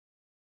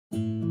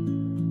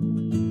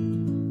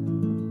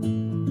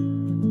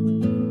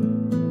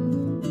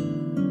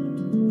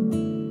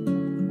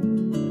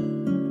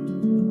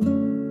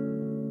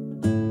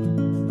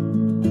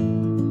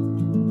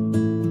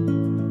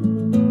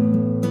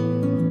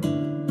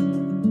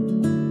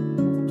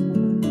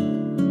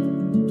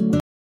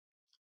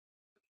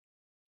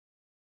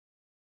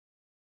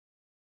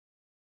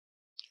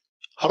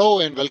Hello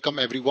and welcome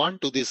everyone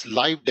to this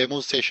live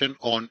demo session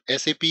on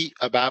SAP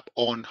ABAP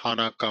on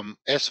HANA come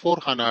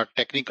S4 HANA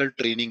technical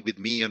training with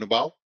me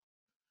Anubhav.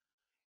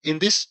 In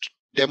this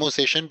demo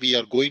session, we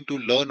are going to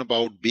learn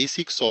about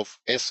basics of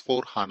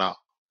S4 HANA.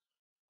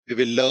 We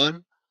will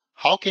learn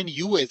how can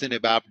you as an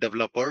ABAP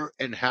developer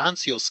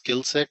enhance your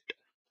skill set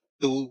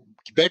to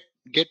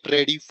get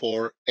ready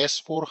for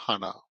S4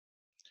 HANA.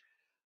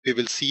 We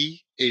will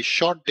see a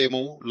short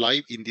demo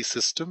live in the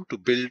system to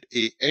build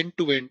a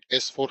end-to-end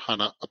S4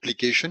 HANA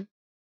application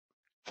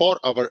for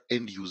our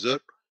end user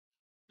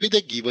with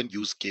a given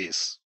use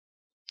case.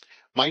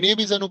 My name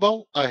is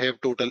Anubhav. I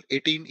have total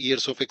 18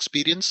 years of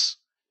experience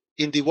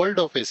in the world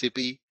of SAP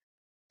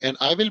and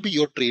I will be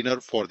your trainer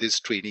for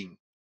this training.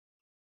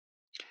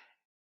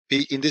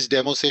 In this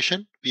demo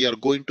session, we are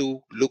going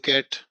to look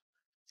at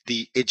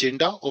the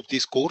agenda of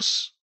this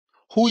course.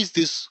 Who is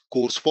this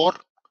course for?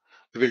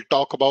 We will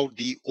talk about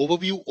the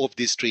overview of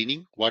this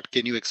training. What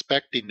can you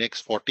expect in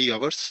next 40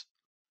 hours?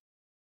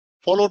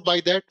 Followed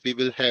by that, we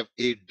will have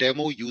a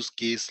demo use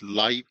case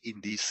live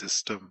in the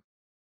system.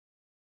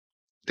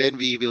 Then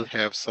we will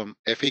have some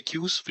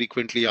FAQs,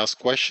 frequently asked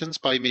questions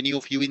by many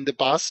of you in the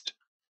past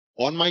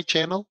on my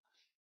channel.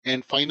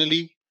 And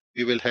finally,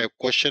 we will have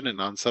question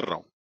and answer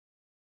round.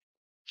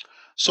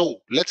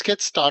 So let's get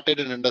started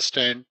and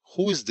understand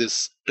who is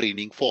this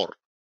training for.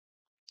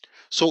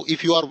 So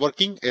if you are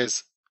working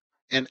as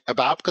an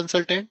ABAP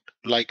consultant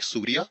like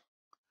Surya,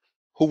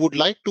 who would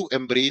like to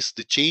embrace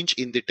the change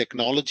in the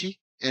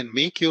technology and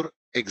make your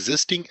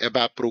existing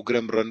ABAP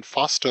program run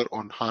faster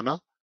on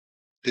HANA,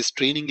 this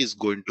training is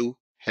going to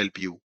help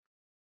you.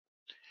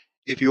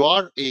 If you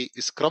are a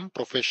Scrum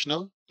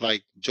professional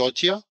like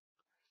Georgia,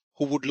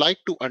 who would like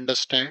to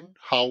understand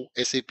how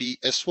SAP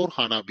S4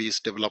 HANA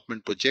based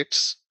development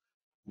projects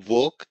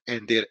work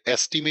and their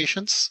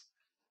estimations,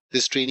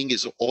 this training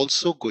is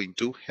also going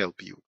to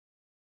help you.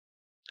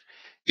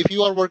 If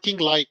you are working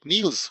like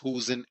Niels,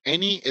 who's in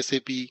any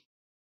SAP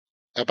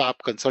ABAP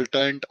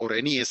consultant or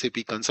any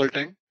SAP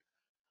consultant,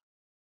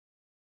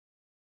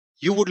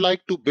 you would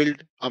like to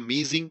build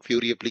amazing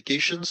Fiori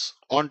applications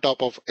on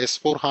top of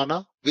S4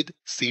 HANA with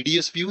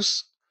CDS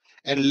views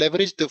and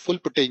leverage the full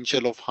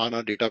potential of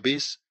HANA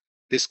database,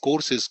 this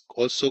course is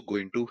also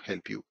going to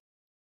help you.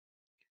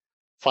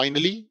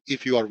 Finally,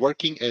 if you are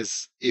working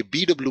as a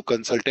BW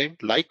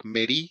consultant like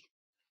Mary,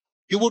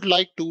 you would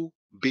like to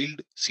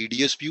build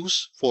CDS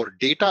views for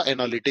data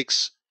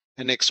analytics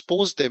and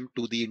expose them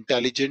to the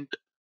intelligent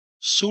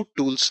suite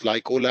tools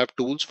like OLAP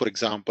tools, for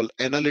example,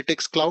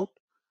 Analytics Cloud.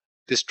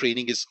 This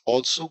training is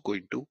also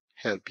going to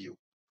help you.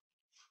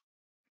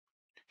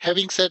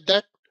 Having said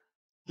that,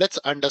 let's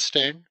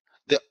understand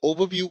the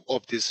overview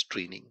of this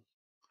training.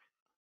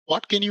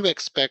 What can you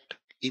expect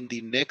in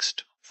the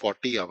next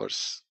 40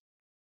 hours?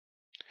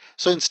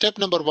 So in step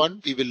number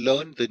 1, we will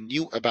learn the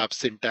new ABAP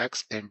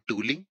syntax and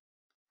tooling.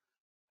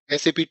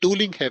 SAP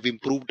tooling have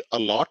improved a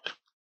lot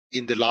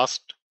in the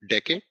last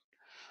decade.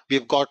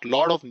 We've got a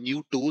lot of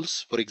new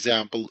tools, for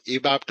example,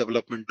 ABAP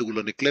development tool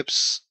on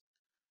Eclipse.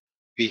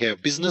 We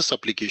have Business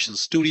Application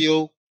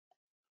Studio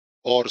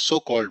or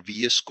so-called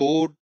VS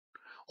Code.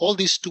 All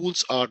these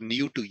tools are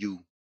new to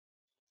you.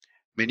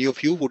 Many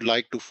of you would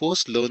like to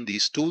first learn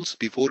these tools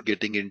before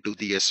getting into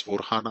the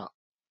S4 HANA.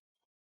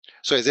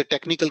 So as a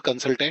technical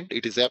consultant,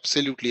 it is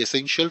absolutely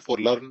essential for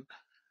learn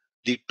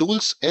the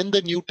tools and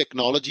the new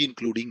technology,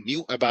 including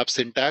new ABAP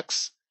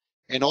syntax,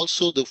 and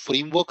also the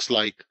frameworks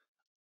like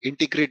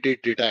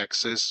integrated data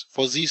access,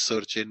 fuzzy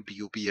search, and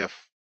BOPF.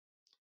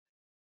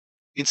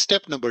 In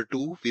step number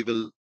 2, we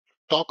will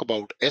talk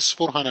about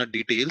S4 HANA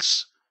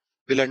details.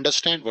 We'll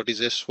understand what is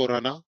S4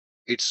 HANA,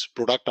 its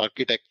product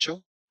architecture,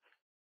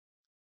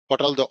 what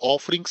all the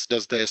offerings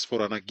does the S4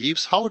 HANA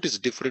gives, how it is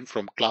different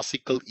from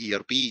classical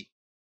ERP,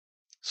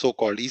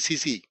 so-called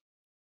ECC.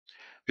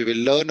 We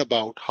will learn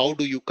about how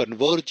do you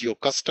converge your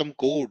custom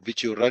code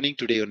which you're running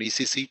today on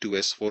ECC to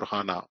S4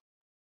 HANA.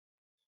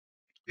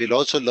 We'll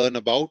also learn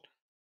about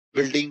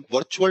building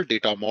virtual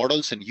data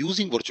models and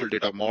using virtual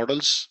data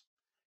models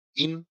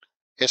in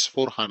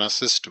S4 HANA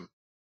system,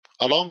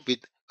 along with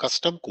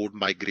custom code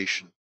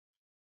migration.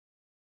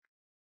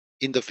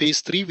 In the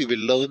phase 3, we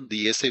will learn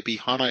the SAP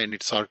HANA and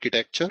its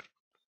architecture.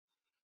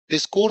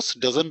 This course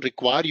doesn't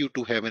require you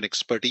to have an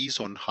expertise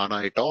on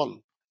HANA at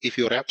all. If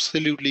you're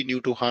absolutely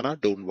new to HANA,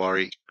 don't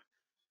worry.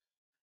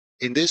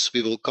 In this,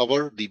 we will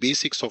cover the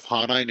basics of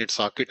HANA and its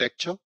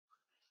architecture.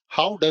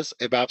 How does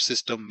ABAP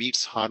system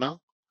meets HANA?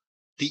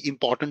 The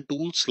important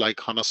tools like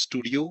HANA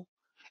Studio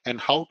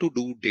and how to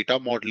do data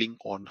modeling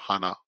on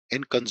HANA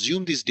and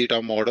consume this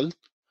data model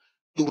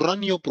to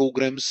run your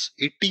programs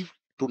 80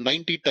 to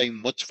 90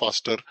 times much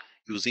faster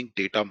using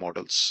data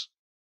models.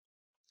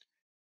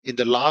 In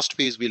the last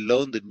phase, we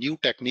learn the new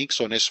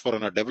techniques on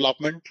S4HANA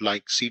development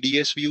like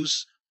CDS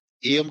views,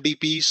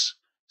 AMDPs,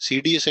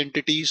 CDS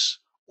entities,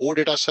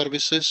 OData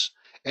services,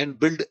 and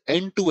build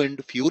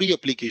end-to-end Fiori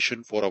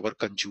application for our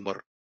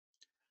consumer.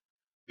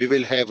 We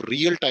will have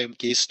real-time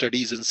case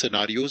studies and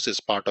scenarios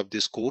as part of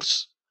this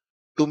course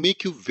to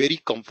make you very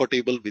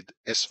comfortable with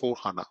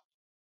S4HANA.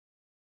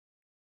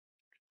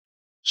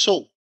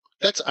 So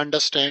Let's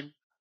understand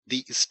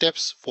the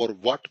steps for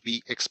what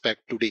we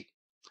expect today.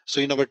 So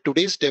in our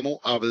today's demo,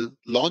 I will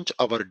launch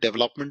our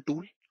development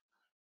tool,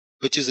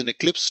 which is an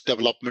Eclipse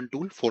development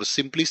tool. For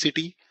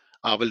simplicity,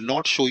 I will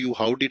not show you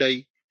how did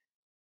I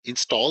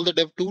install the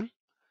dev tool.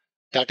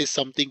 That is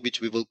something which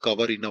we will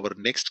cover in our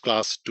next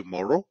class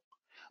tomorrow.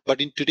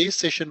 But in today's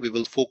session, we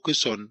will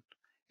focus on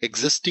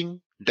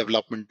existing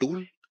development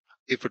tool,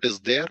 if it is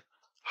there,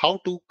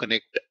 how to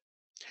connect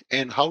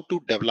and how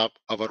to develop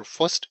our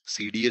first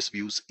CDS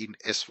views in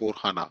S4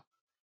 HANA.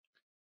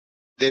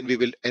 Then we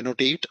will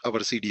annotate our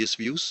CDS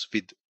views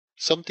with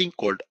something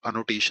called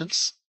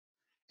annotations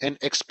and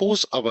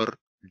expose our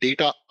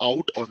data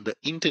out on the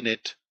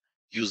internet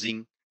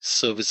using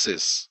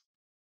services.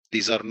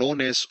 These are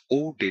known as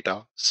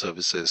OData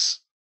services.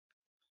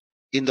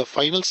 In the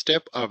final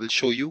step, I will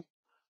show you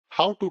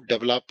how to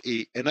develop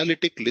a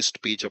analytic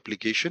list page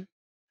application,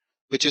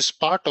 which is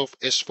part of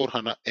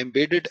S4HANA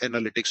embedded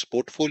analytics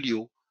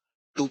portfolio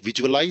to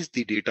visualize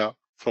the data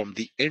from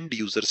the end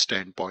user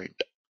standpoint.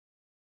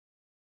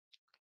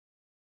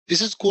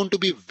 This is going to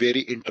be a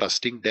very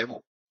interesting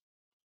demo.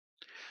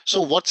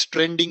 So what's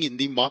trending in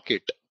the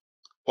market?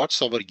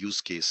 What's our use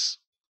case?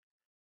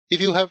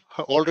 If you have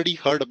already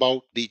heard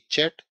about the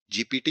Chat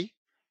GPT,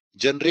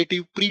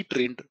 generative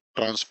pre-trained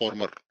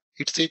transformer,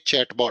 it's a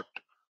chatbot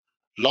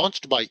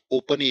launched by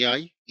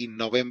OpenAI in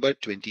November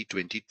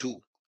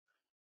 2022.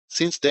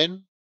 Since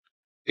then,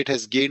 it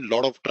has gained a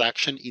lot of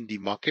traction in the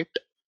market.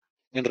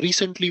 And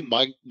recently,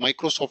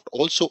 Microsoft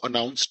also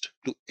announced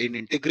an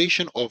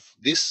integration of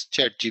this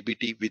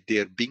ChatGPT with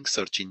their Bing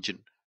search engine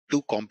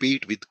to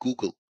compete with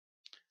Google.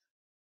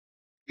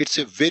 It's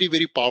a very,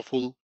 very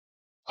powerful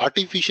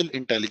artificial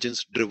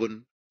intelligence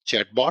driven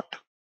chatbot,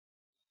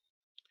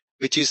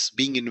 which is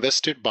being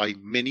invested by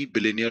many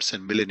billionaires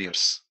and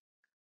millionaires.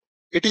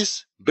 It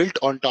is built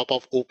on top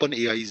of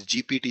OpenAI's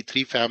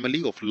GPT-3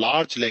 family of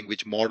large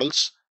language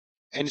models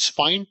and is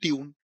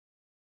fine-tuned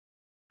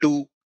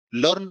to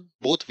learn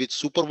both with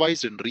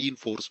supervised and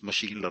reinforced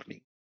machine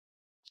learning.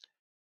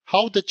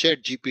 How the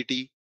chat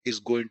GPT is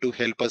going to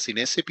help us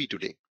in SAP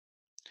today.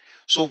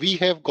 So we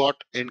have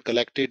got and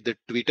collected the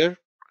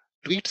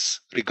tweets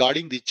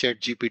regarding the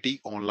chat GPT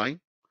online.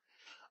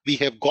 We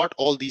have got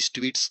all these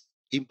tweets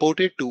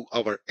imported to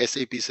our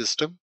SAP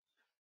system,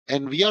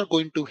 and we are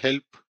going to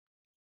help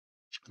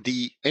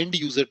the end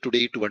user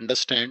today to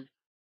understand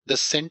the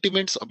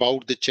sentiments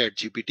about the chat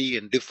GPT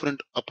and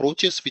different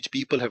approaches which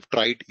people have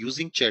tried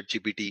using chat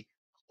GPT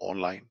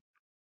online.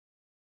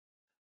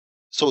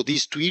 So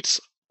these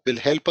tweets will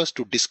help us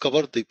to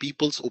discover the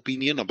people's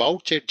opinion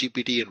about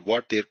ChatGPT and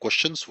what their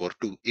questions were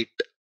to it.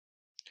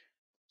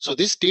 So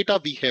this data,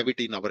 we have it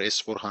in our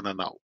S4 HANA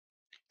now,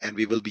 and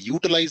we will be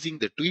utilizing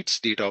the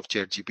tweets data of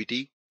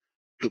ChatGPT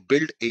to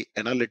build a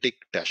analytic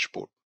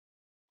dashboard.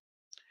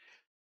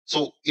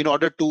 So in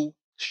order to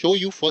show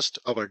you first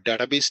our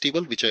database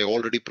table, which I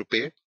already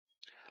prepared,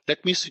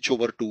 let me switch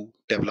over to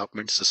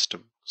development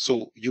system.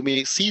 So you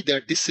may see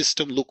that this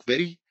system look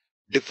very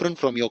different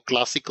from your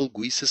classical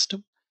GUI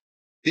system.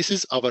 This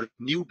is our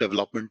new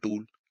development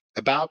tool,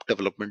 ABAP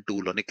development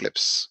tool on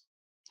Eclipse.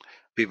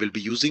 We will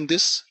be using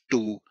this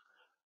to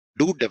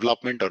do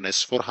development on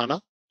S4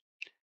 HANA.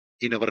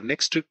 In our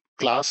next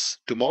class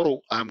tomorrow,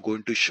 I'm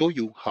going to show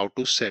you how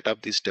to set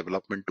up this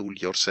development tool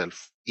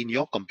yourself in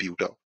your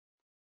computer.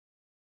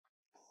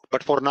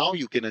 But for now,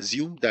 you can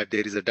assume that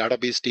there is a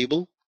database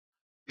table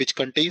which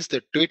contains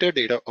the Twitter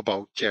data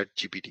about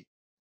ChatGPT.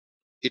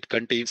 It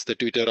contains the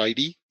Twitter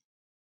ID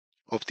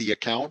of the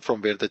account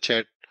from where the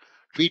chat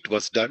tweet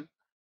was done,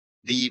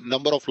 the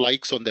number of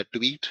likes on that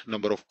tweet,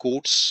 number of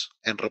quotes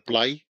and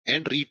reply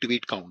and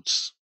retweet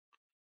counts.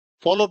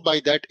 Followed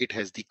by that, it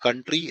has the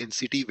country and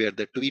city where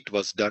the tweet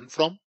was done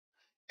from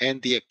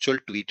and the actual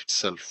tweet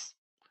itself.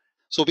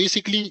 So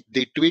basically,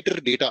 the Twitter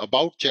data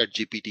about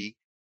ChatGPT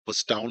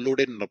was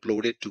downloaded and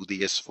uploaded to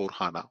the S4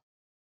 HANA.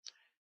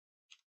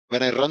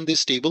 When I run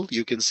this table,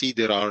 you can see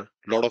there are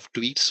a lot of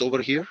tweets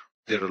over here.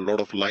 There are a lot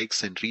of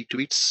likes and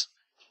retweets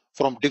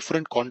from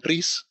different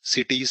countries,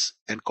 cities,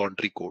 and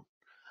country code,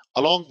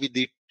 along with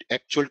the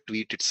actual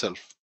tweet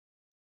itself.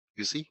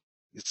 You see,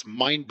 it's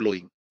mind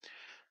blowing.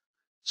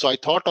 So I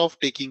thought of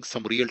taking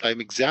some real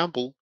time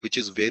example, which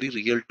is very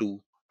real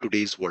to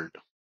today's world.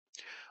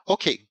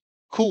 Okay,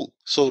 cool.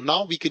 So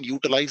now we can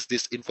utilize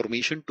this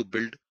information to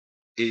build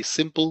a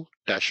simple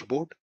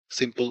dashboard,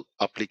 simple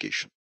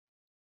application.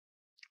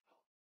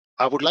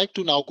 I would like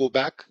to now go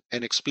back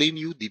and explain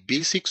you the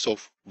basics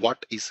of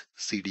what is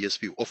CDS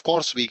view. Of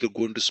course, we are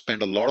going to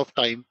spend a lot of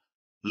time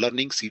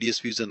learning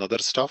CDS views and other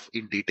stuff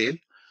in detail.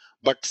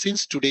 But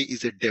since today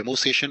is a demo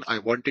session, I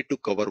wanted to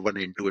cover one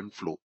end-to-end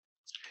flow.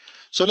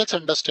 So let's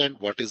understand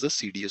what is a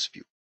CDS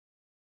view.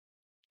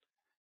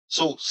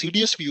 So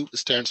CDS view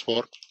stands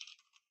for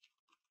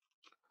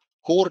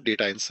core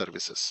data and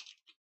services.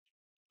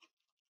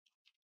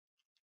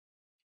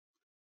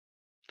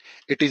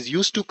 It is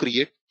used to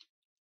create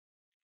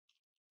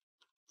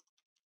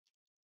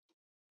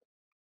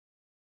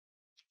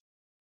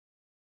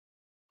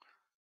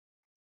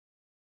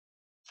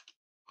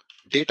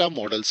data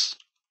models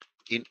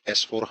in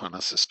S4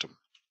 HANA system.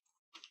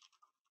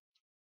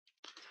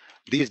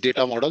 These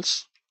data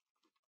models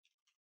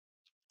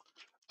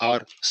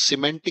are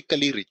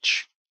semantically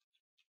rich.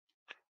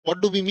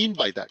 What do we mean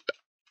by that?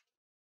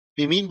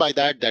 We mean by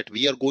that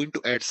we are going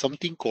to add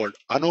something called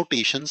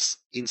annotations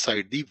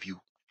inside the view.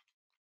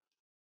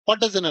 What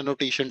does an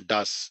annotation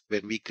does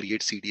when we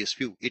create CDS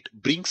view? It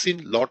brings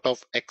in lot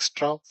of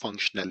extra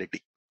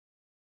functionality.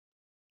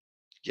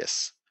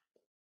 Yes,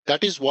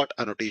 that is what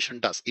annotation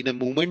does. In a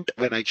moment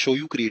when I show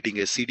you creating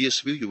a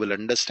CDS view, you will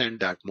understand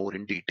that more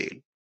in detail.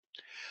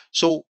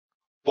 So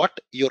what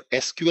your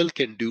SQL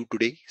can do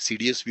today,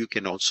 CDS view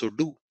can also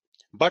do,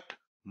 but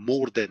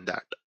more than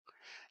that.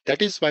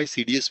 That is why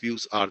CDS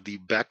views are the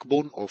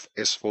backbone of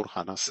S4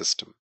 HANA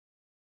system.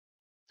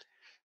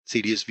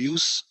 CDS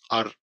views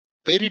are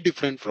very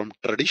different from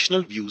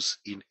traditional views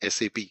in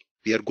SAP.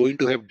 We are going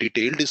to have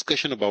detailed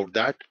discussion about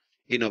that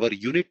in our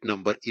unit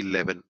number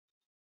 11.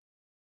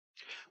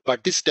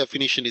 But this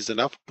definition is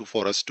enough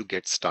for us to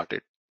get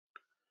started.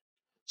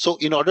 So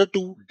in order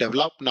to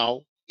develop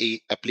now a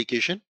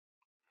application,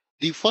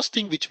 the first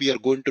thing which we are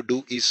going to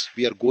do is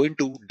we are going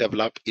to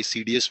develop a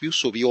CDS view.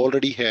 So we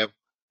already have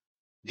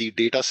the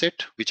data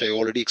set, which I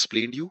already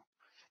explained you,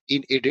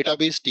 in a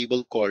database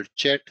table called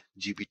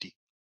ChatGPT.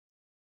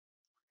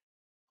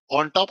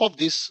 On top of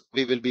this,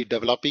 we will be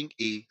developing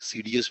a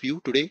CDS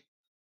view today.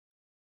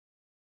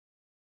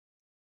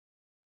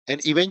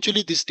 And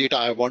eventually this data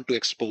I want to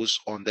expose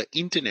on the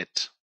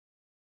internet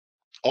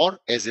or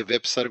as a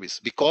web service,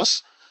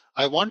 because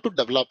I want to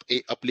develop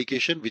a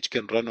application which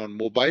can run on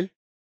mobile,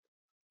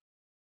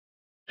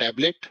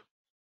 tablet,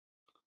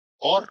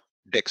 or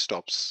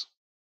desktops.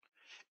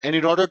 And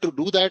in order to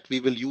do that, we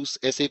will use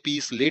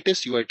SAP's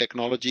latest UI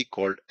technology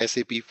called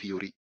SAP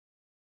Fiori.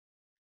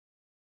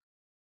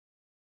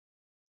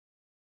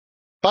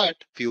 But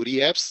Fiori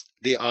apps,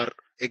 they are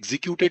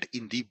executed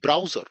in the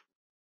browser,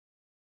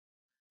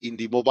 in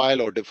the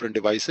mobile or different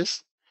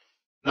devices.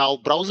 Now,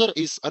 browser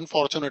is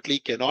unfortunately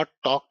cannot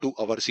talk to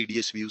our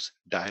CDS views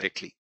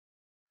directly,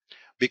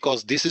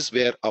 because this is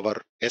where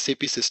our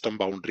SAP system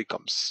boundary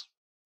comes.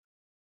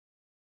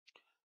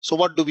 So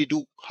what do we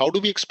do? How do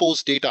we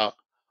expose data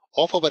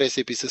of our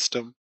SAP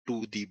system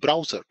to the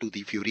browser, to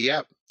the Fiori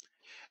app?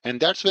 And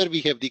that's where we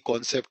have the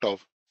concept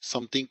of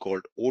something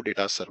called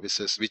OData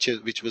services,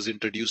 which was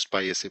introduced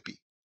by SAP.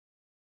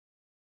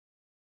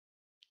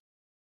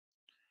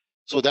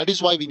 So that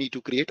is why we need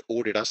to create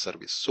OData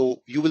service.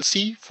 So you will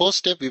see, first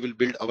step, we will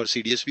build our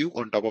CDS view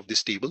on top of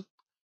this table.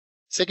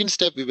 Second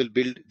step, we will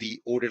build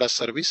the OData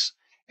service.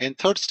 And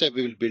third step,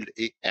 we will build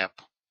a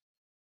app.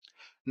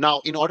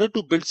 Now, in order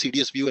to build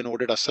CDS view and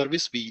OData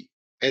service,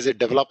 as a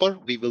developer,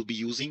 we will be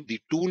using the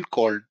tool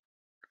called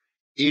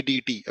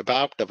ADT,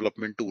 ABAP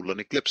Development Tool on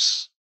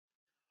Eclipse.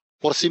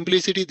 For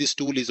simplicity, this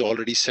tool is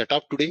already set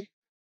up today.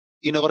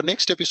 In our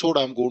next episode,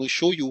 I'm going to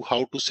show you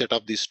how to set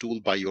up this tool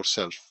by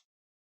yourself.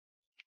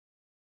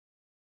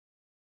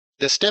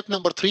 The step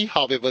number 3,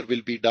 however,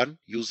 will be done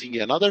using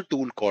another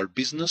tool called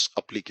Business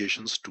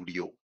Application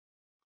Studio,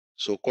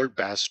 so-called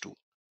BAS tool.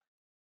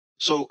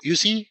 So you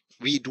see,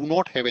 we do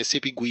not have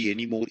SAP GUI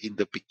anymore in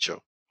the picture.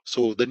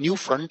 So the new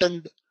front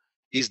end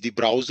is the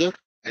browser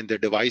and the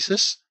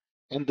devices,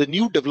 and the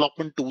new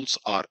development tools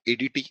are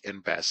ADT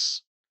and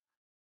BAS.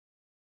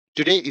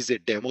 Today is a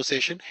demo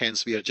session,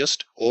 hence we are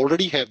just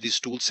already have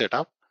this tool set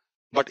up.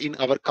 But in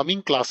our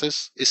coming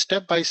classes,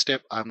 step by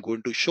step, I'm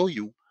going to show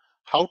you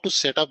how to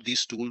set up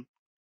this tool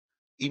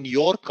in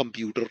your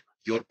computer,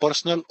 your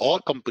personal or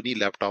company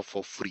laptop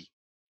for free.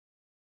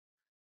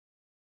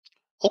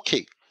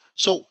 Okay,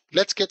 so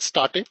let's get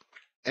started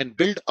and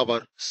build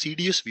our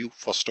CDS view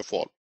first of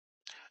all.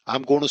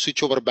 I'm going to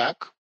switch over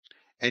back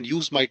and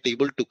use my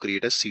table to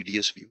create a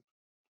CDS view.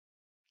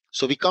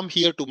 So we come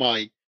here to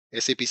my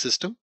SAP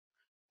system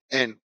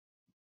and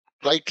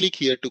right click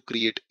here to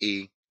create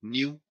a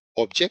new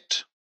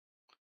object,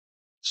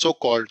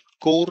 so-called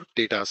Core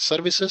Data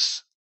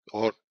Services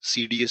or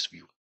CDS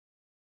view.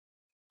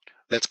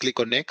 Let's click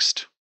on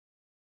next.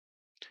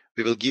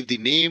 We will give the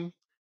name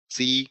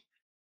Feb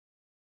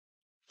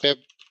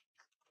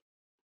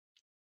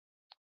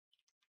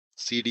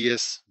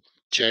CDS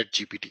Chat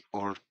GPT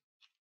or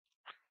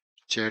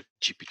Chat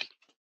GPT.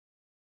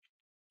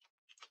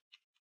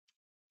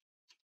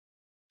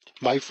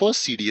 My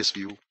first CDS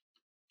view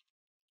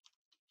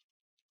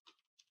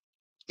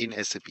in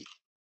SAP.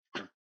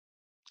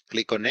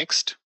 Click on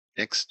next,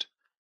 next,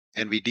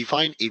 and we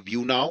define a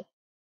view now.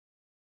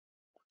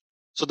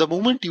 So the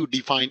moment you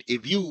define a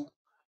view,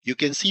 you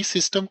can see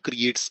system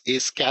creates a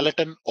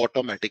skeleton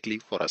automatically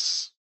for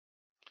us.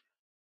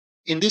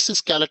 In this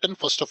skeleton,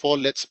 first of all,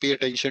 let's pay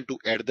attention to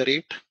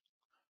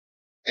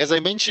 @. As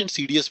I mentioned,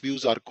 CDS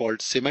views are called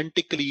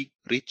semantically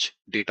rich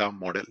data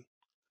model.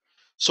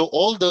 So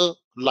all the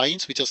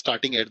lines which are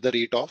starting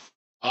 @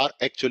 are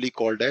actually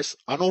called as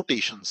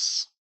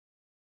annotations.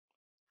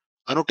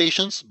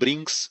 Annotations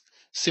brings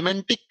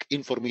semantic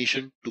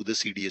information to the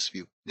CDS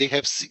view. They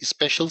have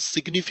special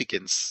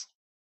significance.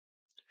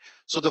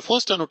 So the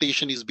first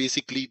annotation is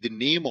basically the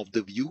name of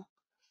the view,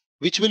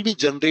 which will be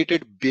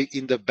generated big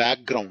in the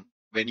background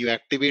when you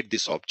activate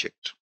this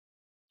object.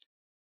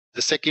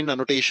 The second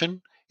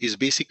annotation is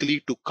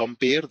basically to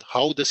compare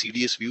how the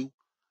CDS view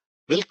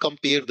will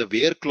compare the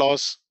where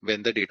clause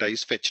when the data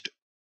is fetched.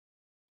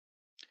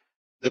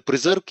 The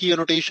preserve key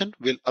annotation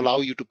will allow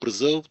you to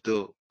preserve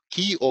the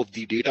key of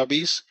the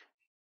database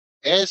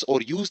as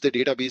or use the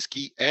database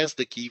key as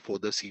the key for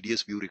the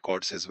CDS view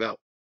records as well.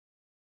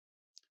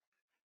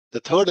 The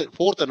third and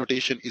fourth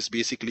annotation is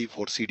basically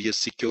for CDS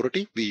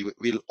security. We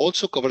will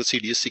also cover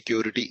CDS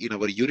security in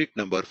our unit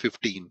number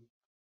 15.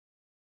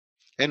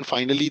 And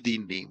finally, the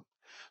name.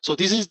 So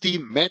this is the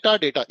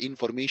metadata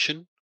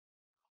information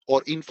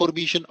or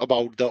information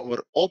about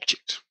our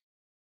object.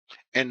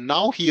 And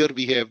now here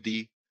we have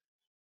the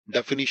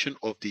definition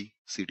of the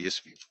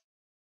CDS view.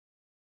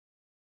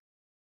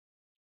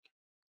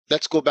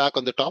 Let's go back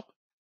on the top.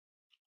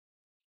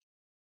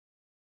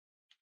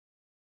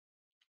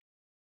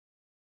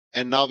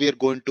 And now we are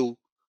going to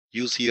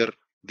use here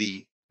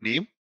the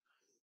name.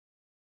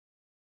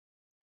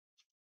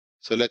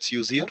 So let's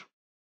use here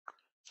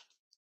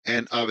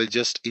and I will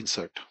just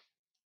insert.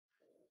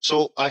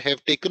 So I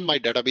have taken my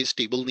database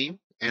table name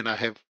and I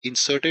have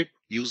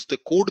used the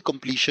code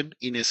completion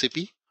in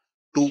SAP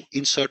to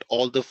insert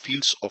all the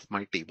fields of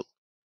my table.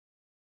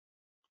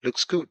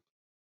 Looks good.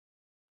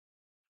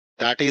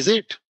 That is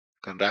it.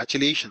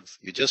 Congratulations.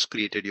 You just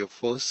created your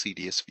first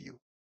CDS view.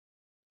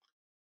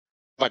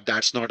 But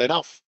that's not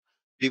enough.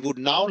 We would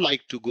now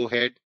like to go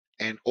ahead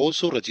and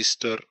also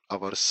register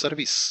our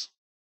service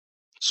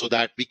so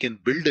that we can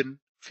build in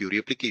Fiori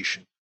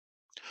application.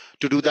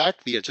 To do that,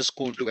 we are just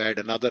going to add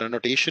another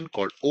annotation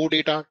called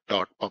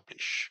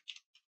odata.publish.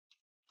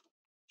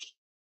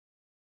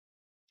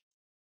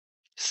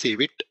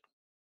 Save it.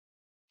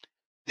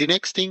 The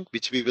next thing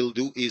which we will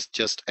do is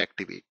just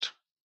activate.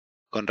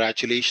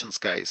 Congratulations,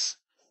 guys.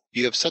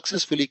 You have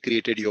successfully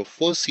created your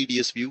first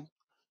CDS view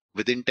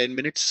within 10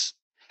 minutes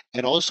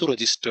and also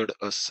registered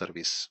a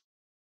service.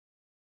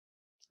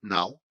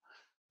 Now,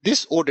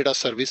 this OData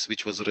service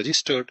which was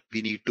registered,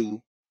 we need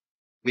to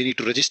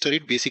register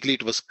it. Basically,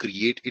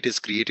 it is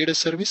created a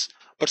service,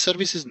 but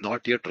service is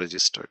not yet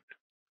registered.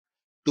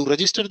 To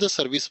register the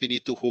service, we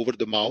need to hover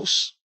the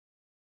mouse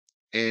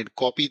and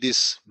copy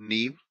this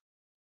name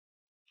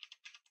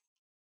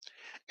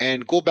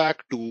and go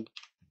back to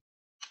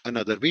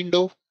another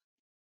window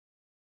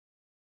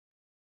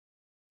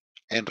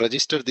and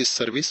register this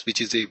service,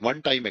 which is a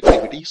one-time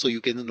activity. So you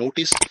can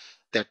notice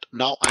that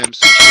now I am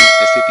switching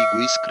SAP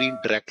GUI screen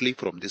directly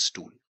from this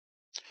tool.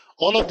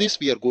 All of this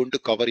we are going to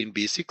cover in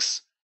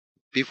basics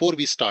before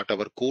we start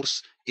our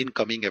course in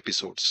coming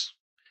episodes.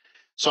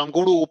 So I'm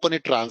going to open a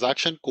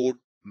transaction code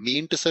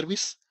main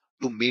service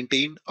to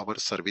maintain our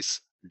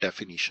service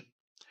definition.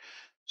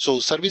 So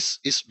service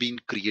is being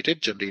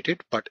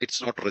generated, but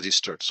it's not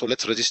registered. So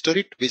let's register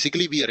it.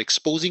 Basically, we are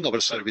exposing our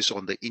service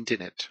on the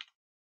internet.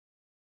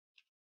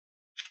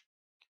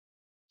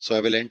 So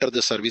I will enter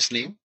the service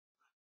name.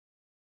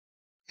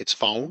 It's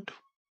found,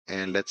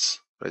 and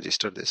let's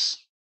register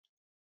this.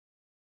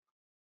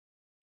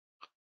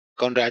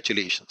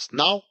 Congratulations.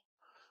 Now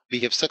we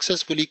have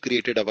successfully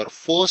created our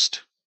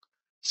first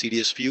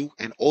CDS view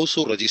and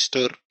also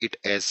register it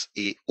as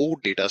a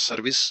OData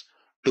service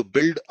to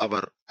build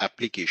our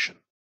application.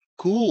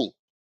 Cool.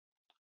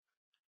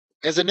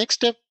 As a next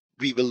step,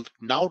 we will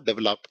now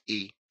develop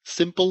a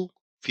simple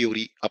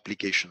Fiori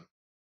application.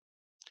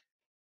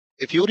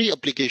 A Fiori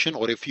application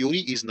or a Fiori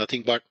is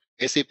nothing but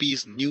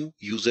SAP's new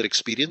user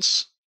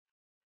experience.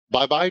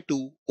 Bye-bye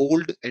to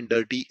old and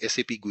dirty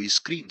SAP GUI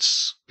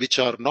screens, which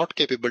are not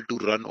capable to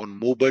run on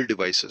mobile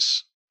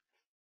devices.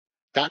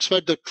 That's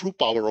where the true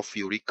power of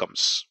Fiori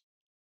comes.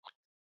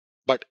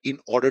 But in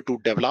order to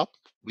develop,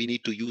 we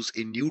need to use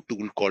a new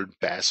tool called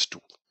BAS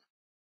tool.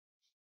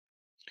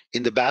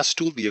 In the BAS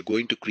tool, we are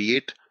going to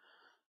create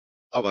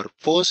our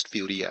first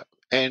Fiori app.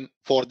 And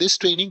for this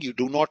training, you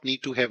do not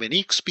need to have any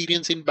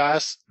experience in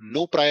BAS,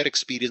 no prior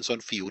experience on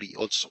Fiori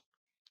also,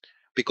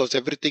 because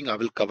everything I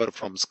will cover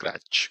from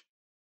scratch.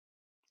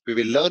 We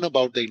will learn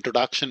about the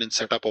introduction and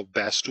setup of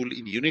BAS tool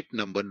in unit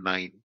number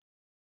 9.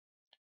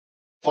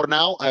 For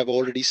now, I have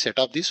already set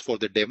up this for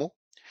the demo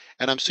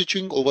and I'm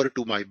switching over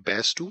to my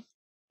BAS tool.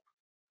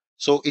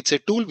 So it's a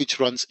tool which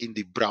runs in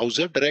the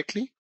browser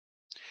directly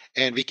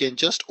and we can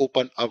just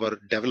open our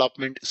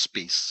development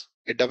space.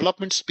 A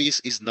development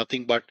space is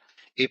nothing but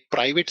a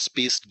private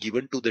space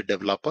given to the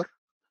developer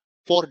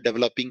for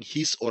developing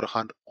his or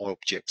her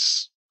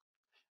objects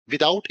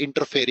without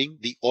interfering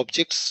the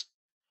objects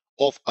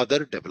of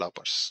other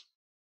developers.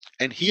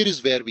 And here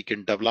is where we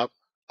can develop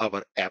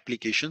our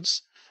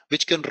applications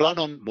which can run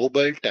on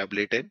mobile,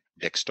 tablet and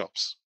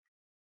desktops.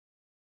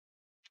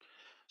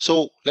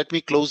 So let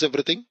me close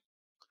everything.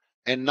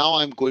 And now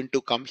I'm going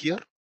to come here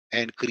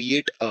and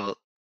create a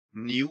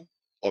new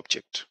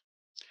object.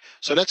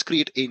 So let's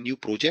create a new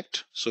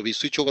project. So we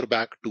switch over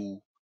back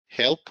to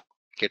help,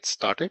 get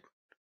started,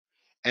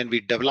 and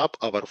we develop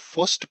our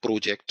first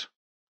project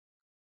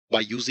by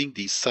using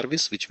the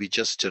service which we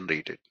just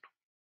generated.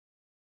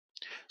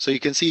 So you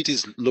can see it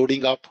is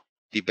loading up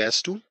the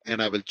BAS tool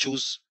and I will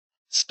choose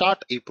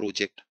start a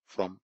project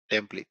from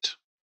template.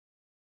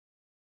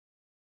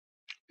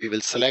 We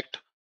will select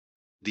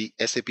the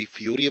SAP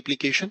Fiori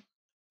application.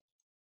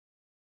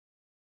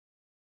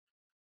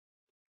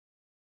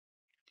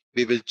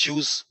 We will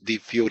choose the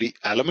Fiori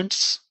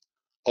elements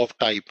of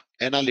type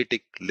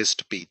analytic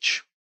list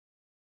page.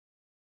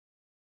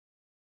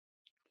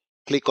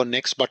 Click on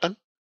next button.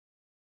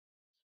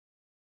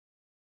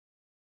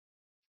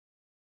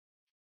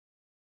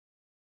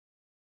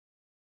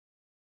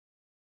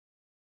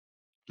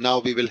 Now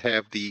we will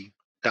have the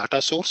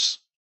data source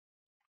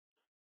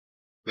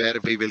where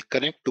we will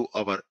connect to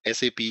our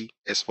SAP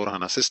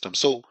S/4HANA system.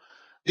 So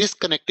this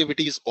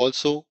connectivity is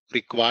also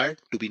required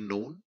to be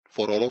known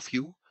for all of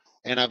you.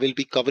 And I will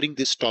be covering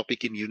this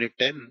topic in Unit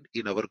 10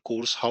 in our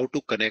course, how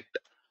to connect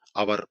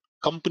our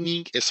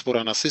company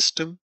S/4HANA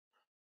system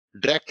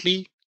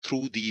directly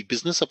through the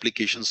Business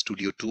Application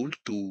Studio tool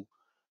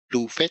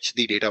to fetch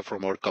the data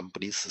from our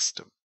company's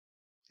system.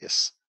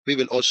 Yes, we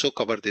will also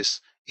cover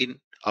this in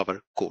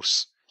our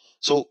course.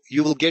 So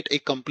you will get a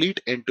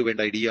complete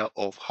end-to-end idea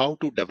of how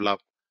to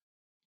develop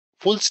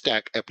full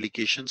stack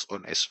applications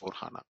on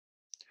S/4HANA.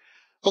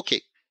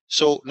 Okay,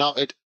 so now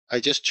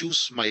I just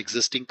choose my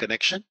existing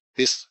connection.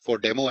 This for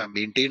demo I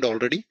maintained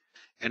already.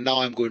 And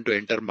now I'm going to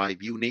enter my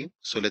view name.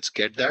 So let's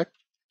get that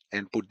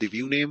and put the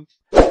view name.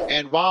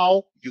 And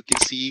wow, you can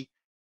see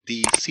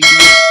the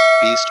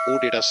CDS based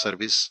OData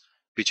service,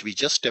 which we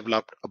just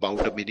developed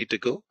about a minute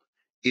ago,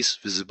 is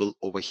visible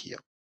over here.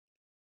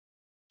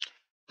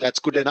 That's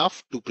good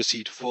enough to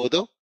proceed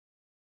further.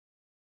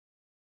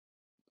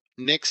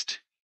 Next,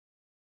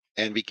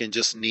 and we can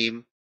just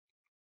name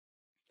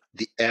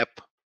the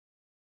app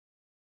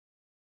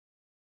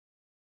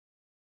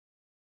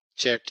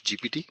Chat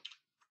GPT,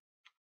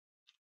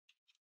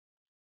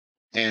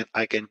 and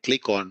I can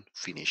click on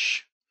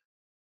finish.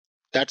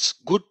 That's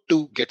good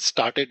to get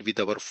started with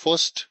our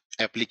first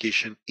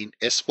application in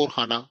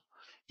S/4HANA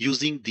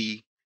using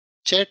the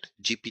Chat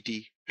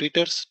GPT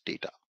Twitter's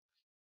data.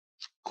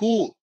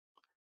 Cool.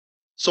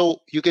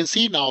 So you can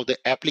see now the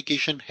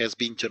application has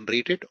been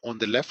generated on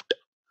the left,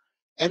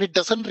 and it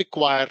doesn't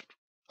require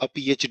a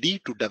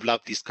PhD to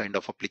develop this kind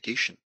of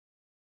application.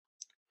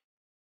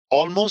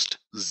 Almost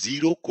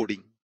zero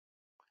coding.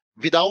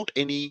 Without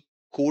any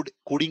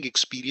coding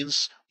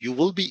experience, you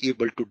will be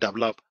able to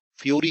develop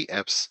Fiori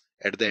apps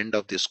at the end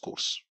of this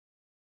course.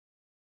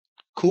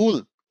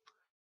 Cool.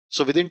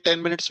 So within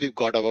 10 minutes, we've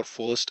got our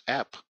first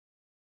app.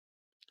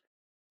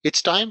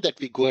 It's time that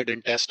we go ahead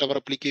and test our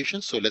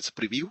application. So let's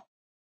preview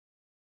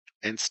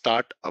and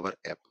start our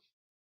app.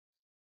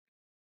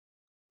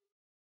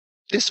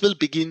 This will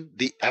begin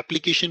the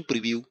application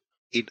preview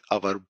in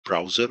our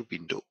browser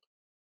window.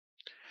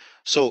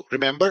 So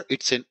remember,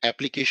 it's an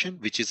application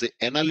which is an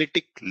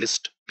analytic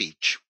list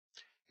page.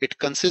 It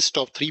consists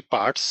of three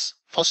parts.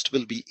 First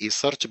will be a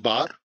search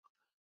bar.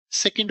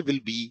 Second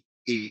will be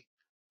a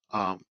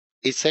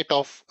set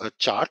of a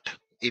chart,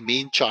 a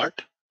main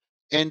chart.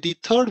 And the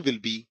third will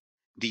be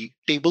the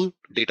table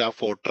data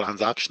for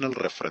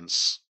transactional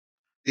reference.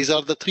 These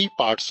are the three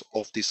parts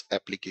of this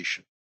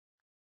application.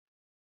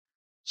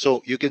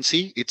 So you can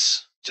see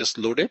it's just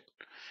loaded.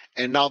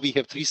 And now we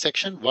have three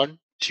sections, 1,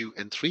 2,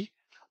 and 3.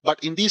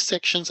 But in these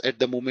sections at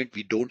the moment,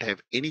 we don't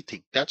have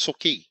anything. That's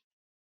okay.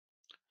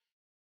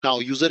 Now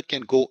user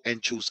can go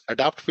and choose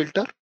adapt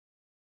filter,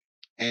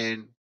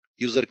 and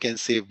user can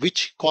say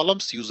which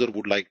columns user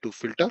would like to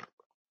filter.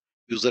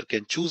 User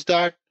can choose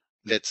that.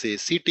 Let's say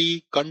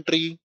city,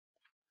 country,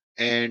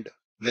 and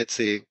let's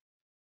say,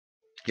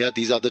 yeah,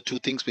 these are the two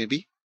things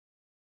maybe.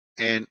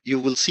 And you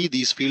will see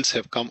these fields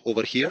have come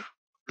over here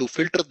to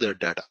filter the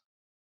data.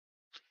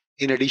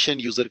 In addition,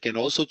 user can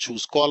also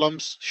choose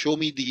columns, show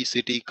me the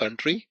city,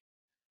 country,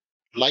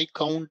 like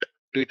count,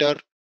 Twitter,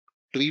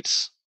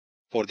 tweets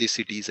for the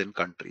cities and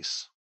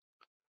countries.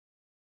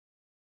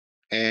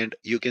 And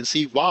you can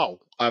see, wow,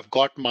 I've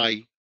got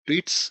my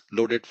tweets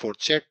loaded for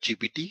Chat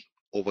GPT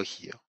over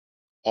here.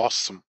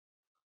 Awesome.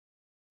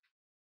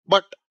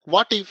 But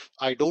what if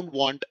I don't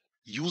want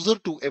user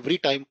to every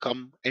time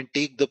come and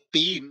take the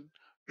pain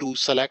to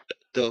select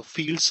the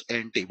fields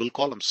and table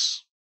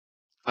columns?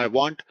 I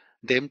want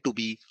them to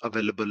be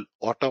available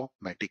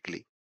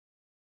automatically.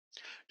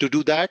 To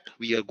do that,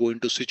 we are going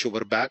to switch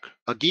over back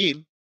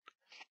again,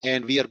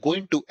 and we are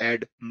going to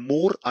add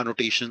more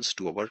annotations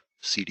to our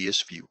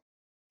CDS view.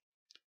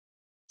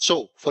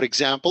 So for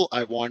example,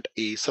 I want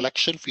a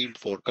selection field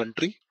for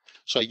country.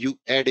 So you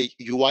add a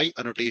UI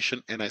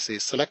annotation and I say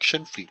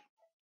selection field.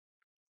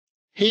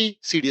 Hey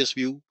CDS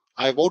view,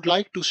 I would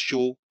like to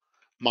show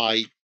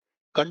my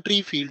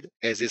country field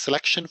as a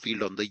selection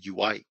field on the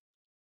UI,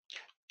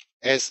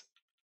 as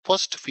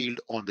first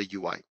field on the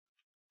UI.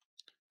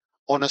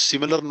 On a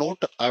similar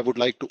note, I would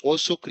like to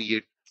also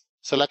create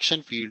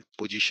selection field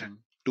position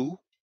 2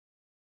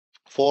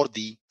 for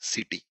the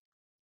city.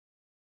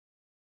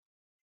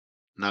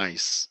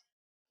 Nice.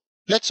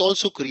 Let's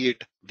also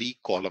create the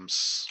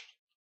columns.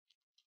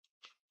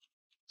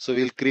 So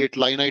we'll create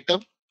line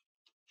item,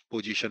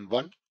 position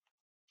 1,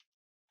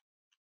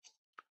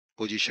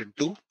 position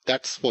 2.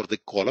 That's for the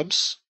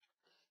columns.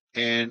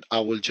 And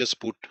I will just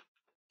put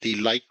the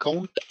like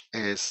count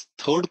as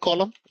third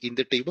column in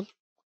the table.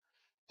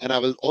 And I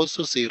will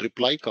also say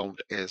reply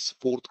count as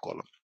fourth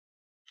column.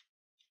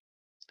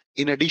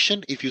 In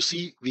addition, if you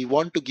see, we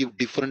want to give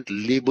different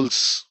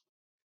labels.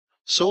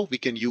 So we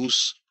can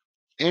use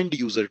end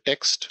user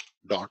text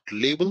dot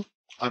label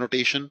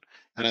annotation,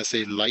 and I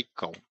say like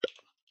count,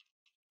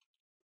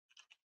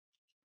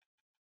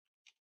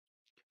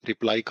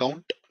 reply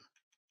count,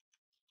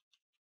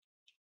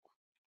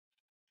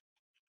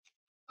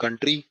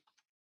 country,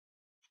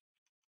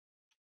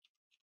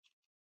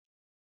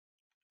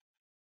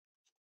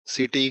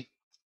 city,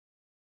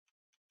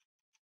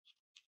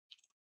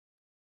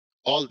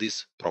 all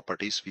these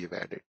properties we have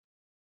added.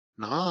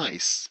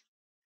 Nice.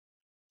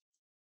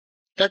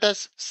 Let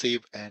us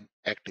save and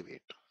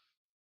activate.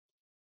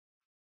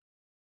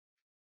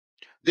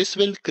 This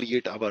will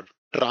create our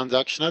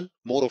transactional,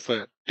 more of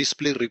a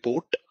display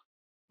report,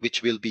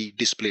 which will be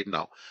displayed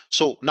now.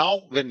 So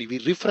now when we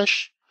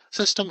refresh,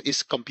 system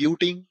is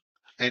computing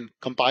and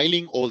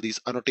compiling all these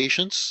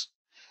annotations.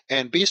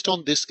 And based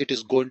on this, it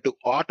is going to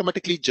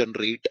automatically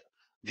generate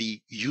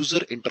the user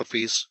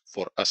interface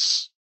for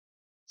us.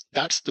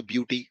 That's the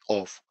beauty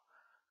of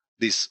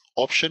this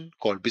option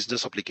called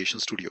Business Application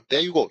Studio.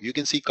 There you go. You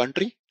can see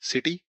country,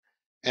 city,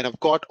 and I've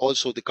got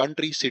also the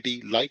country,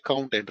 city, like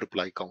count, and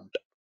reply count.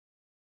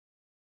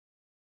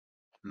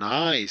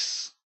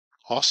 Nice.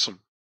 Awesome.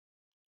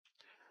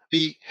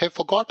 We have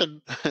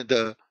forgotten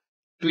the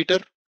Twitter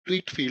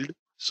tweet field.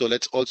 So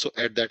let's also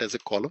add that as a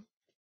column.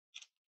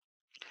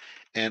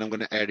 And I'm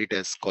going to add it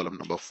as column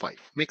number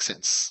 5. Makes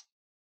sense.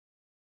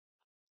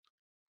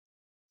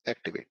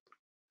 Activate.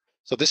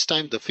 So this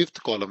time the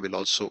 5th column will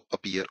also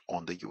appear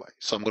on the UI.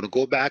 So I'm going to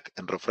go back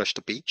and refresh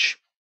the page.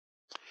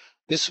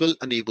 This will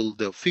enable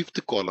the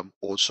 5th column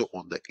also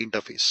on the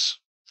interface.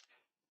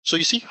 So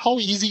you see how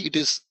easy it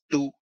is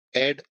to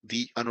add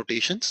the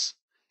annotations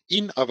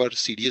in our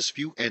CDS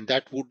view, and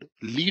that would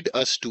lead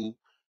us to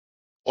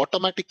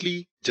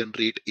automatically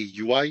generate a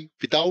UI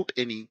without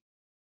any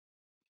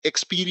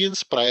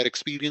prior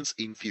experience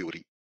in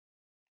Fiori.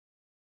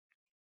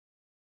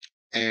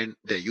 And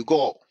there you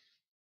go.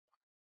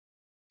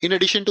 In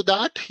addition to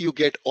that, you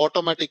get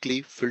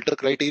automatically filter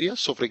criteria.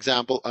 So for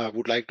example, I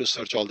would like to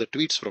search all the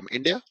tweets from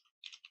India.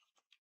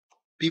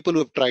 People who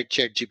have tried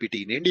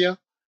ChatGPT in India.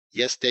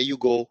 Yes, there you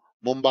go.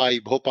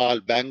 Mumbai, Bhopal,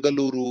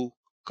 Bangalore,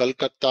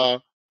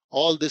 Kolkata,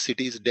 all the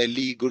cities,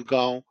 Delhi,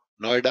 Gurgaon,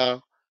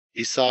 Noida,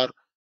 Hisar.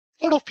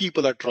 A lot of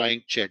people are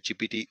trying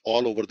ChatGPT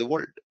all over the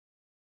world.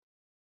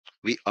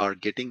 We are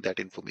getting that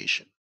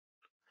information.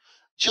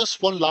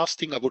 Just one last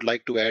thing I would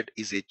like to add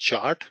is a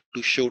chart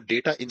to show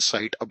data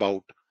insight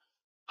about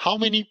how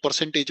many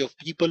percentage of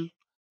people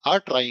are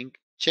trying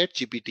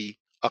ChatGPT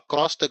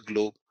across the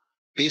globe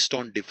based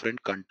on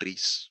different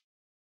countries.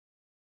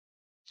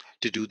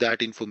 To do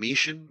that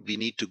information, we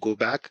need to go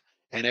back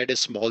and add a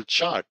small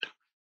chart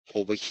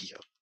over here.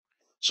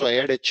 So I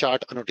add a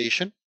chart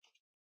annotation.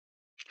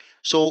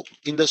 So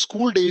in the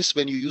school days,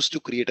 when you used to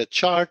create a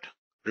chart,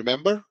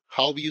 remember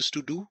how we used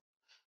to do?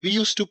 We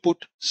used to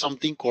put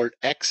something called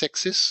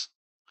x-axis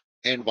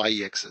and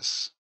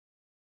y-axis.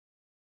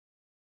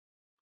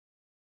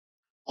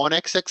 On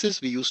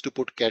x-axis, we used to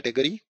put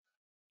category.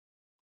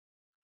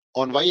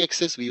 On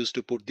y-axis, we used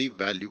to put the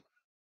value.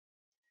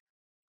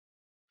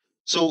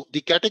 So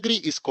the category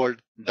is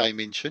called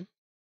dimension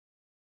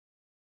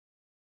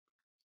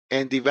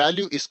and the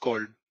value is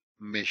called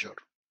measure.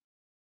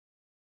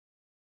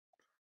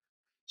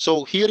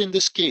 So here in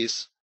this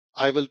case,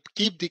 I will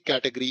keep the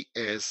category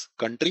as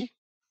country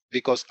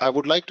because I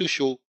would like to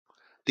show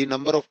the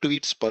number of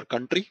tweets per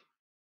country.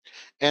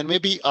 And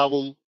maybe I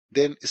will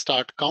then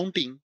start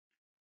counting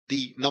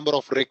the number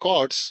of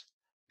records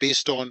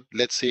based on,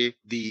 let's say,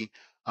 the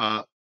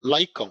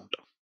like count.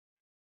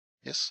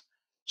 Yes.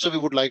 So we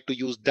would like to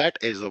use that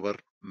as our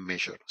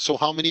measure. So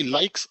how many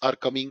likes are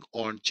coming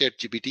on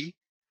ChatGPT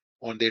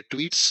on their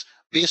tweets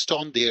based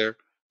on their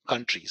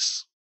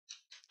countries.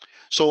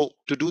 So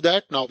to do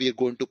that, now we are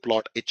going to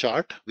plot a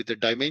chart with the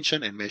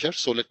dimension and measure.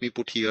 So let me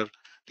put here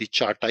the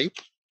chart type.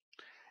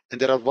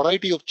 And there are a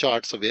variety of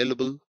charts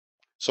available.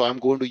 So I'm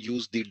going to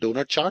use the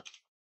donut chart.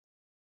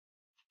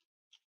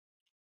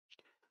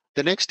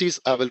 The next is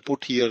I will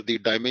put here the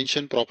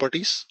dimension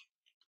properties.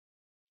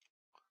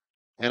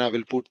 And I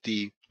will put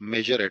the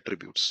measure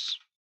attributes.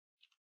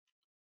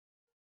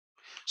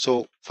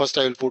 So first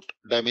I will put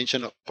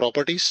dimension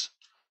properties.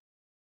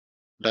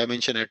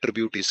 Dimension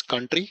attribute is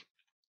country.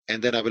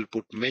 And then I will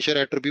put measure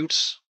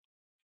attributes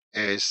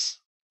as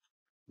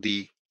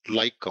the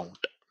like count.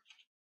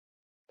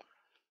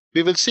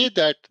 We will say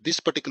that this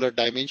particular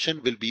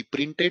dimension will be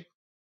printed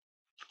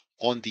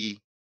on the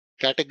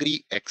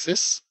category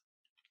axis,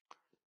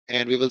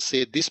 and we will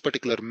say this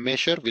particular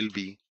measure will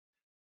be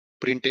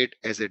printed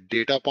as a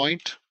data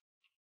point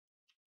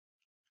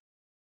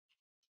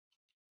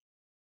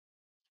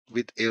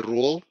with a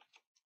role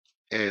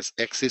as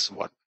axis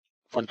 1.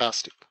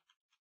 Fantastic.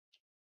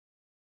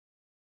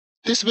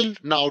 This will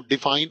now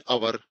define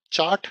our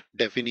chart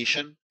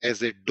definition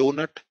as a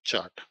donut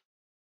chart.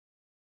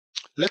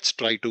 Let's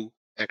try to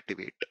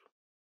activate.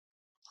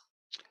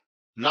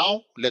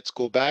 Now let's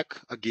go back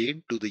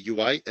again to the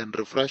UI and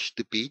refresh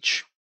the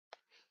page.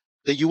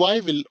 The UI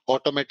will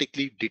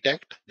automatically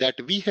detect that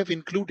we have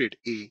included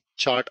a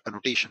chart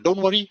annotation. Don't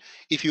worry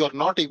if you are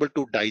not able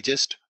to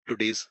digest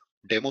today's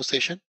demo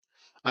session.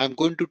 I'm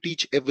going to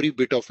teach every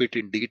bit of it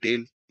in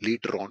detail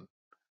later on.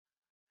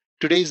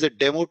 Today is a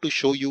demo to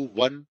show you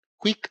one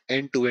quick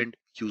end-to-end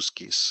use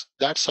case.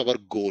 That's our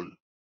goal.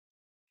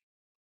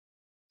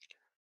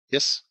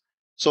 Yes.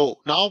 So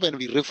now when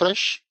we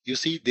refresh, you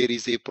see there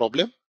is a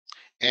problem.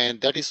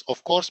 And that is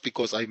of course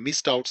because I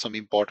missed out some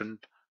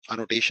important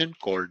annotation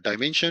called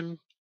dimension,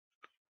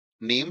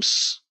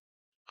 names,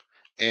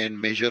 and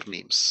measure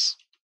names.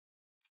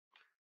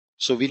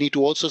 So we need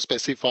to also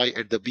specify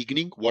at the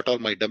beginning what are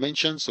my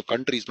dimensions. So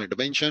country is my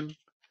dimension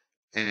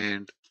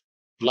and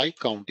like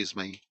count is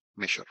my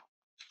measure.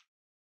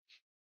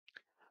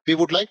 We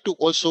would like to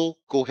also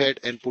go ahead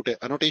and put an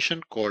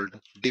annotation called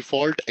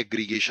default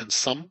aggregation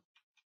sum.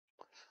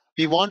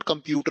 We want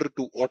computer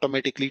to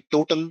automatically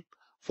total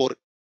for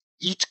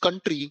each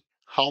country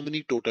how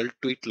many total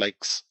tweet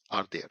likes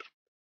are there.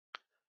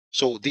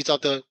 So these are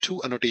the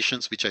two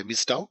annotations which I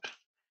missed out,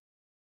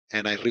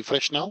 and I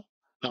refresh now.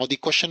 Now the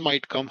question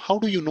might come, how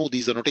do you know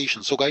these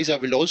annotations? So guys, I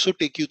will also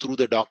take you through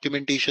the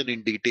documentation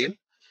in detail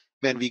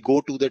when we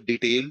go to the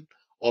detail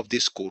of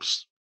this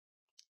course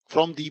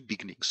from the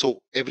beginning.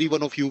 So every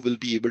one of you will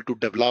be able to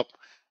develop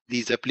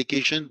these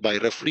applications by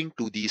referring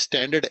to the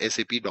standard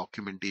SAP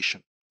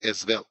documentation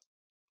as well.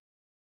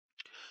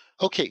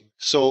 Okay,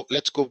 so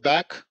let's go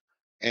back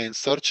and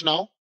search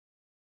now.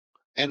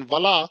 And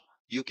voila,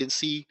 you can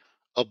see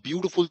a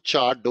beautiful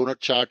chart, donut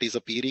chart is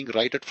appearing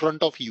right at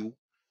front of you,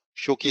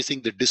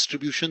 showcasing the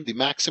distribution. The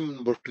maximum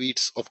number of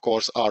tweets, of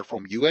course, are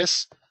from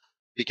US.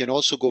 We can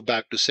also go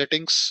back to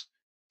settings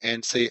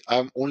and say,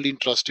 I'm only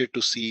interested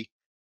to see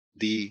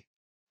the,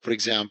 for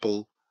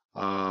example,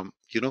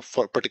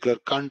 for a particular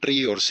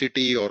country or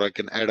city, or I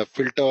can add a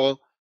filter.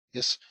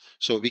 Yes.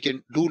 So we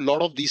can do a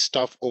lot of these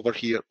stuff over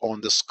here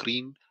on the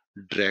screen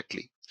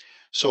directly.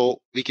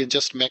 So we can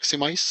just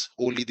maximize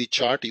only the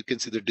chart. You can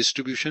see the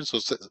distribution.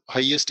 So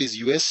highest is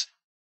US,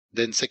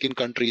 then second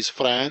country is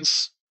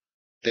France,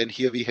 then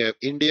here we have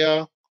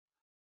India,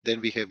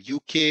 then we have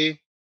UK,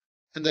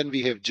 and then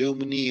we have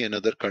Germany, and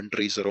other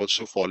countries are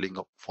also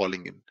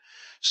falling in.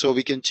 So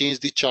we can change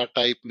the chart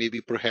type,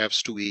 maybe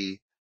perhaps to a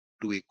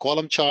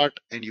column chart,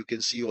 and you can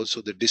see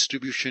also the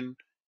distribution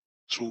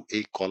through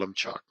a column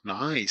chart.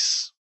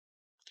 Nice.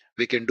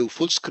 We can do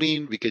full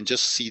screen. We can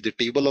just see the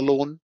table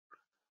alone.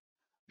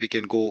 We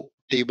can go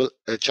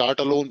chart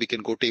alone. We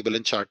can go table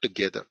and chart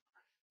together.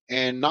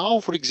 And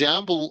now, for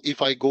example,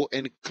 if I go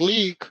and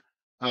click,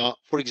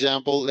 for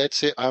example, let's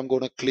say I'm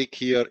going to click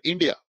here,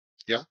 India.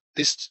 Yeah,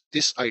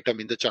 this item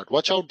in the chart.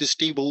 Watch out, this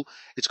table,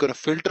 it's going to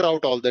filter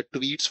out all the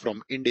tweets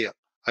from India.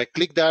 I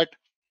click that,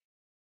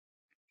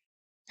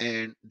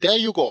 and there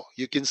you go.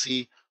 You can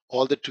see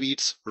all the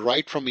tweets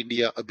right from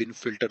India have been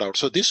filtered out.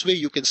 So this way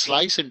you can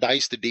slice and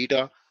dice the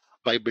data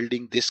by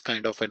building this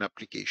kind of an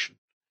application.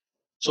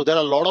 So there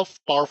are a lot of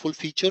powerful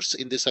features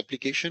in this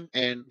application,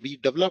 and we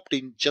developed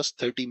in just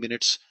 30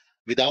 minutes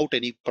without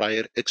any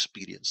prior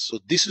experience. So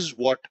this is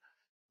what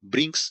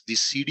brings the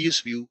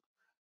CDS view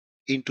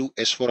into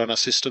S4HANA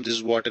system. This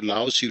is what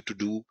allows you to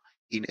do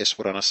in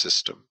S4HANA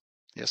system.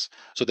 Yes.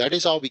 So that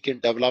is how we can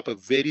develop a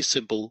very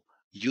simple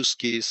use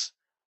case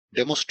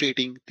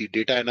demonstrating the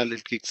data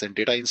analytics and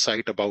data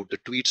insight about the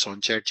tweets on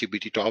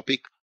ChatGPT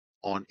topic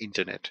on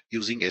internet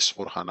using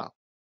S4HANA.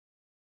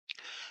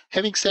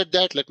 Having said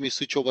that, let me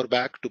switch over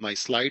back to my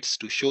slides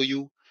to show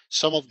you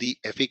some of the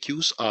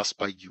FAQs asked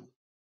by you.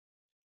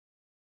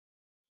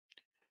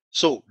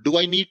 So, do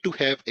I need to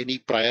have any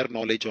prior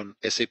knowledge on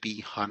SAP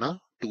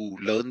HANA to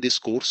learn this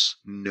course?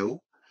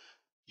 No,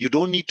 you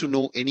don't need to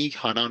know any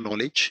HANA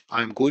knowledge.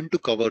 I'm going to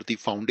cover the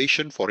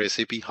foundation for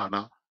SAP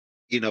HANA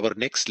in our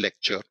next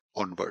lecture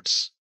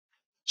onwards.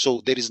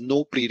 So there is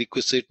no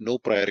prerequisite, no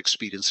prior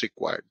experience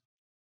required.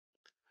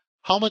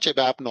 How much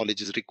ABAP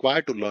knowledge is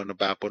required to learn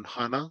ABAP on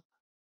HANA?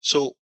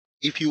 So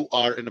if you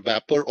are an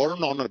ABAPer or a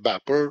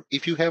non-ABAPer,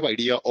 if you have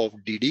idea of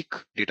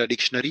DDIC, data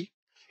dictionary,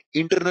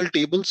 internal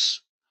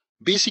tables,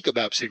 basic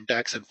ABAP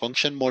syntax and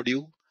function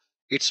module,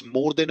 it's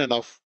more than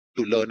enough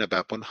to learn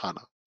ABAP on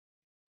HANA.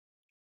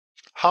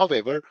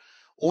 However,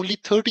 only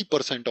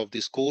 30% of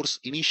this course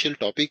initial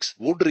topics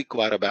would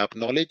require ABAP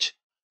knowledge.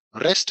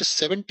 Rest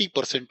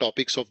 70%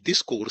 topics of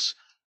this course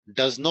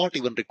does not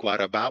even require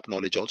ABAP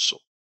knowledge also.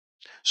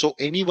 So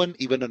anyone,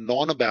 even a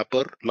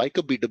non-ABAPer like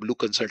a BW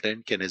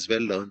consultant, can as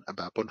well learn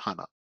ABAP on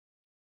HANA.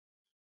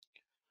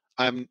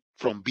 I'm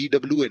from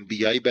BW and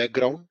BI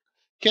background.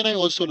 Can I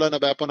also learn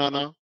ABAP on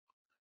HANA?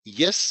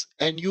 Yes,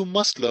 and you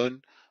must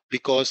learn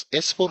because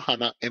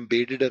S4HANA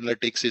embedded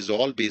analytics is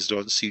all based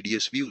on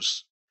CDS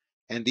views.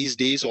 And these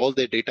days, all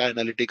the data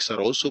analytics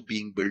are also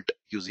being built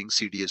using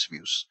CDS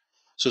views.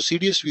 So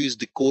CDS view is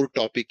the core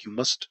topic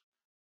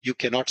you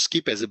cannot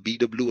skip as a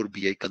BW or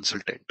BI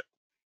consultant.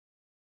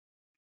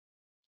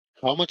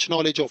 How much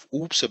knowledge of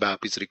OOPS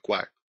ABAP is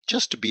required?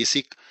 Just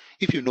basic.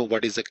 If you know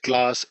what is a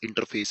class,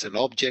 interface, and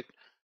object,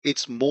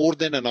 it's more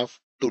than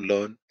enough to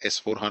learn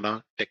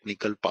S4HANA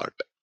technical part.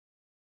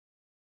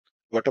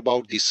 What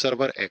about the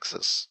server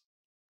access?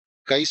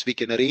 Guys, we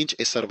can arrange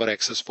a server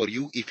access for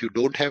you if you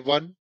don't have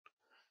one.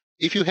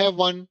 If you have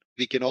one,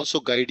 we can also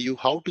guide you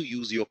how to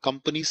use your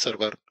company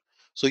server.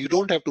 So you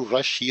don't have to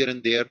rush here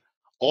and there.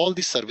 All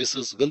the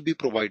services will be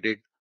provided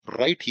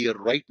right here,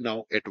 right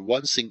now at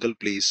one single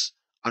place,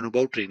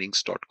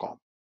 anubhavtrainings.com.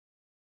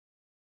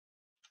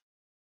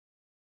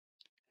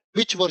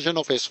 Which version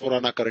of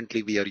S4HANA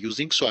currently we are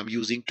using? So I'm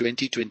using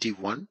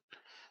 2021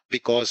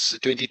 because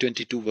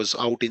 2022 was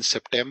out in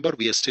September.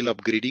 We are still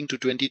upgrading to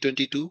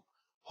 2022.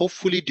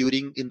 Hopefully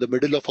in the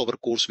middle of our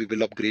course, we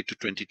will upgrade to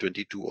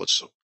 2022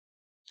 also.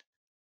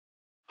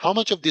 How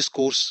much of this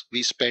course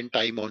we spend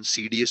time on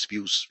CDS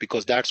views?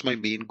 Because that's my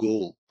main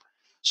goal.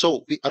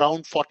 So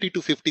around 40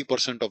 to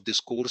 50% of this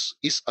course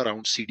is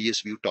around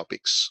CDS view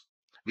topics.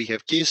 We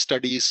have case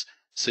studies,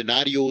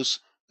 scenarios,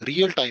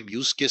 real-time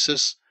use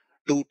cases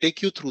to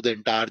take you through the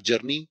entire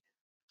journey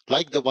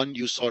like the one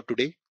you saw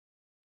today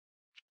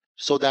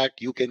so that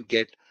you can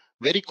get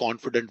very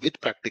confident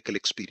with practical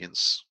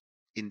experience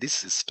in this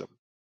system.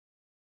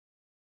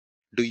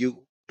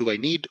 Do I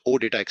need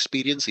OData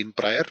experience in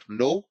prior?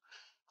 No.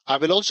 I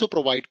will also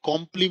provide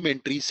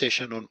complimentary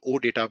session on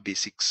OData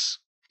basics.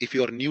 If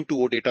you are new to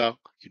OData,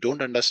 you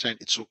don't understand,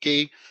 it's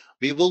okay.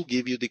 We will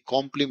give you the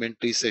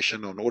complimentary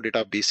session on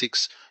OData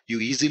basics. You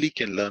easily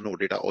can learn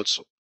OData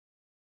also.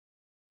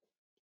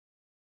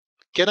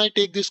 Can I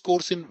take this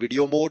course in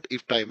video mode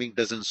if timing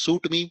doesn't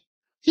suit me?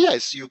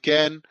 Yes, you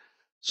can.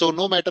 So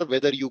no matter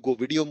whether you go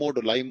video mode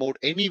or live mode,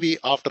 anyway,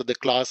 after the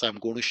class, I'm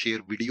going to share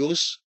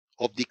videos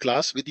of the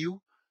class with you.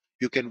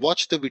 You can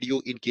watch the video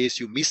in case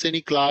you miss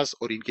any class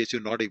or in case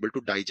you're not able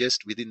to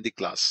digest within the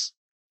class.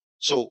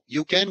 So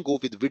you can go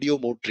with video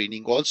mode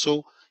training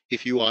also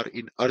if you are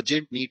in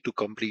urgent need to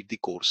complete the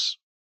course.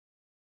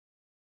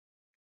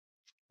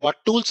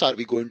 What tools are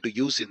we going to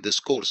use in this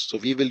course? So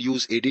we will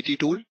use ADT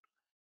tool,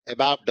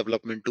 ABAP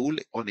development tool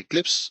on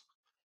Eclipse,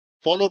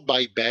 followed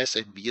by Bash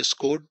and VS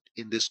Code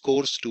in this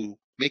course to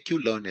make you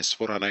learn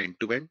S4HANA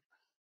end-to-end.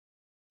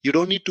 You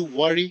don't need to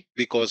worry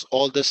because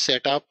all the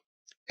setup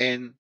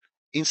and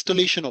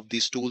installation of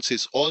these tools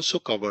is also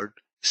covered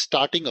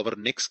starting our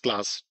next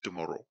class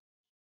tomorrow.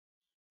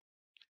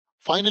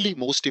 Finally,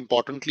 most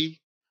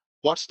importantly,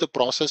 what's the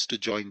process to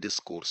join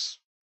this course?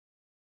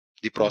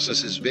 The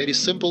process is very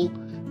simple.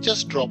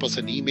 Just drop us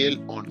an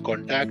email on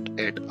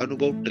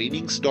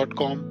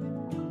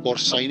contact@anubhavtrainings.com for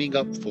signing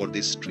up for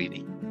this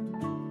training.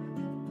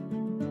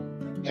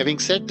 Having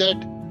said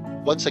that,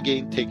 once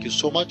again, thank you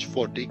so much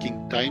for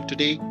taking time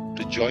today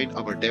to join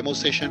our demo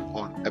session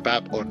on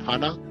ABAP on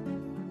HANA.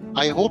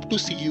 I hope to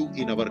see you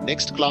in our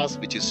next class,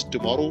 which is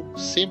tomorrow,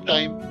 same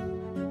time.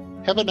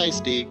 Have a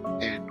nice day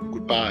and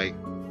goodbye.